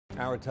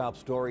Our top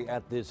story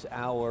at this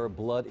hour,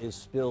 blood is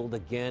spilled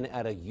again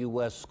at a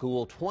U.S.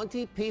 school.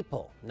 20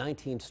 people,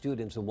 19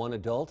 students and 1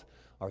 adult,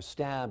 are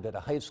stabbed at a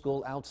high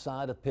school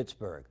outside of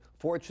Pittsburgh.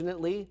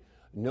 Fortunately,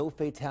 no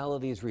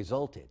fatalities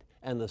resulted.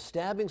 And the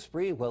stabbing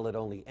spree, well, it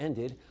only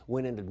ended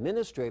when an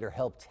administrator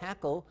helped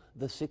tackle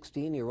the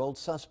 16-year-old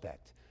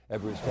suspect.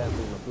 Ebru's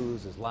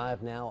Mahfuz is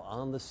live now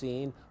on the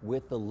scene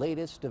with the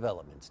latest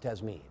developments.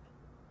 Tasmin.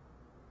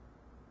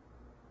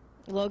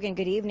 Logan,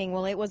 good evening.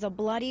 Well, it was a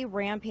bloody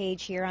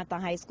rampage here at the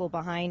high school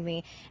behind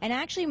me. And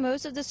actually,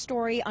 most of the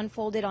story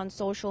unfolded on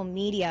social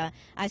media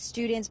as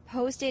students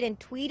posted and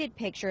tweeted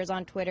pictures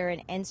on Twitter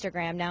and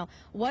Instagram. Now,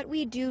 what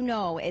we do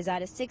know is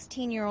that a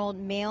 16-year-old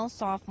male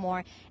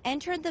sophomore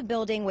entered the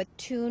building with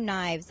 2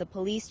 knives. The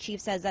police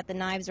chief says that the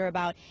knives are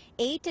about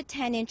 8 to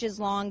 10 inches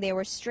long. They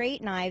were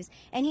straight knives,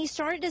 and he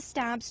started to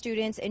stab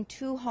students in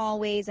 2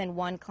 hallways and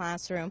 1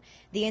 classroom.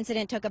 The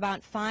incident took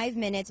about 5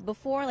 minutes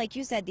before, like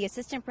you said, the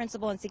assistant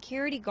principal and security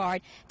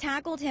guard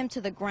tackled him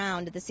to the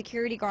ground. The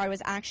security guard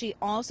was actually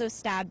also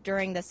stabbed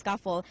during the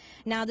scuffle.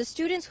 Now, the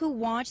students who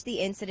watched the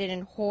incident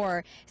in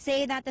horror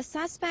say that the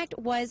suspect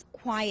was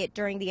quiet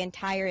during the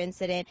entire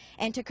incident,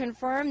 and to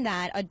confirm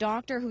that, a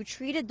doctor who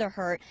treated the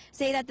hurt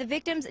say that the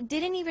victims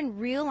didn't even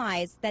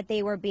realize that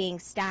they were being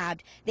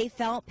stabbed. They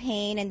felt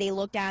pain and they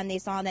looked down and they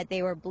saw that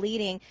they were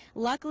bleeding.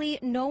 Luckily,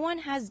 no one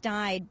has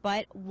died,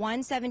 but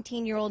one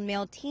 17-year-old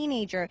male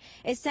teenager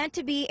is said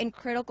to be in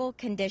critical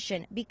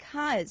condition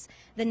because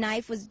the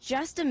knife was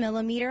just a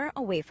millimeter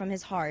away from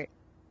his heart.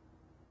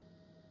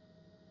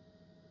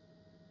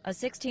 A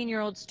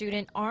 16-year-old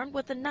student armed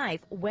with a knife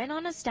went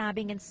on a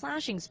stabbing and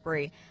slashing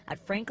spree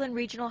at Franklin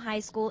Regional High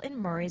School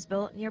in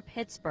Murraysville near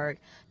Pittsburgh.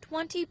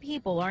 20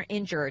 people are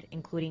injured,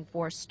 including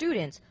 4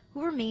 students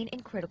who remain in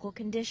critical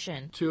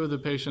condition. 2 of the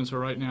patients are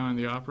right now in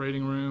the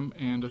operating room,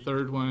 and a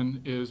 3rd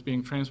one is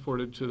being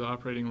transported to the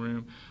operating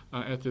room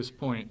at this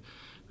point.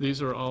 These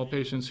are all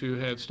patients who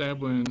had stab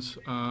wounds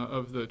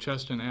of the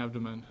chest and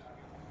abdomen.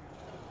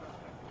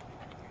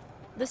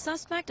 The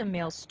suspect, a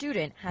male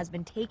student, has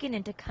been taken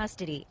into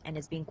custody and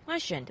is being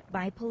questioned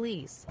by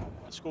police.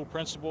 The school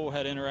principal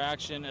had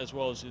interaction as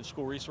well as the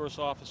school resource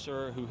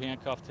officer who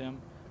handcuffed him,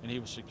 and he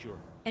was secure.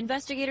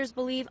 Investigators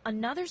believe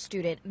another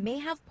student may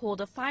have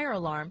pulled a fire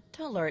alarm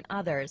to alert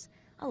others,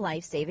 a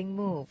life-saving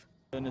move.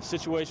 In a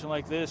situation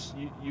like this,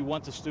 you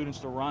want the students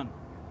to run.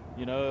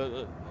 You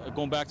know,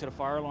 going back to the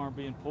fire alarm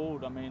being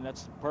pulled, I mean,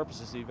 that's the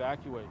purpose, is to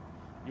evacuate.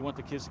 You want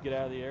the kids to get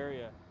out of the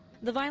area.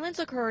 The violence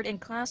occurred in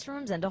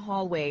classrooms and a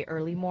hallway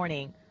early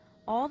morning.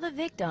 All the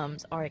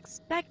victims are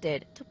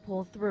expected to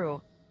pull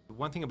through.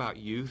 One thing about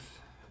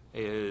youth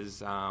is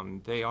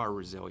they are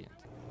resilient.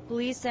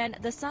 Police said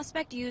the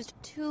suspect used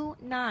 2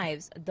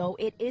 knives, though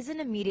it isn't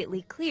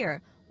immediately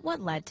clear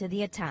what led to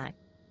the attack.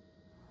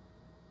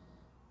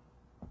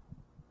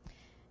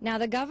 Now,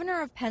 the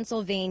governor of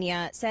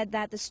Pennsylvania said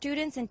that the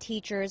students and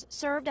teachers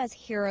served as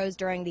heroes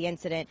during the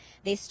incident.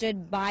 They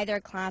stood by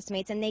their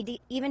classmates, and they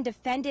even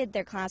defended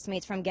their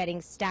classmates from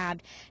getting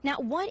stabbed. Now,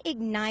 what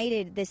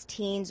ignited this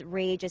teen's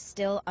rage is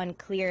still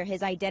unclear.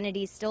 His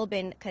identity's still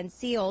been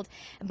concealed,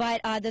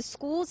 but the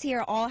schools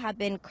here all have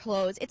been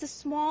closed. It's a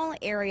small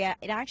area.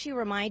 It actually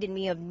reminded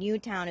me of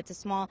Newtown. It's a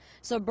small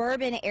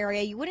suburban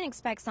area. You wouldn't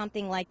expect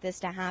something like this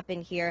to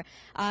happen here.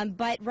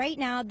 But right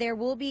now, there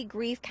will be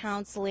grief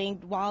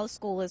counseling while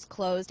school is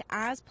closed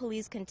as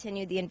police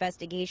continue the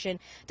investigation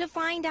to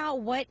find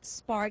out what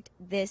sparked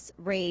this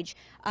rage.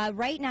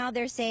 Right now,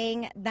 they're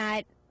saying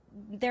that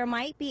there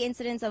might be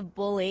incidents of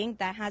bullying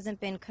that hasn't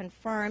been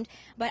confirmed,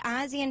 but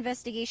as the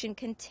investigation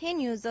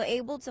continues, they're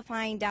able to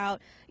find out,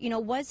 you know,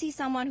 was he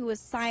someone who was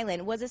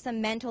silent? Was this a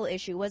mental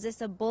issue? Was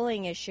this a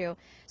bullying issue?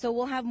 So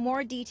we'll have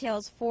more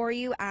details for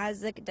you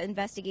as the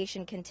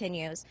investigation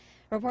continues.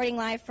 Reporting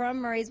live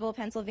from Murraysville,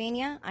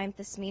 Pennsylvania, I'm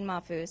Tasmin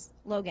Mahfuz.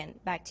 Logan,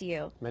 back to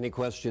you. Many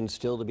questions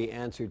still to be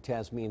answered.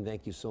 Tasmin,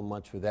 thank you so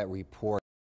much for that report.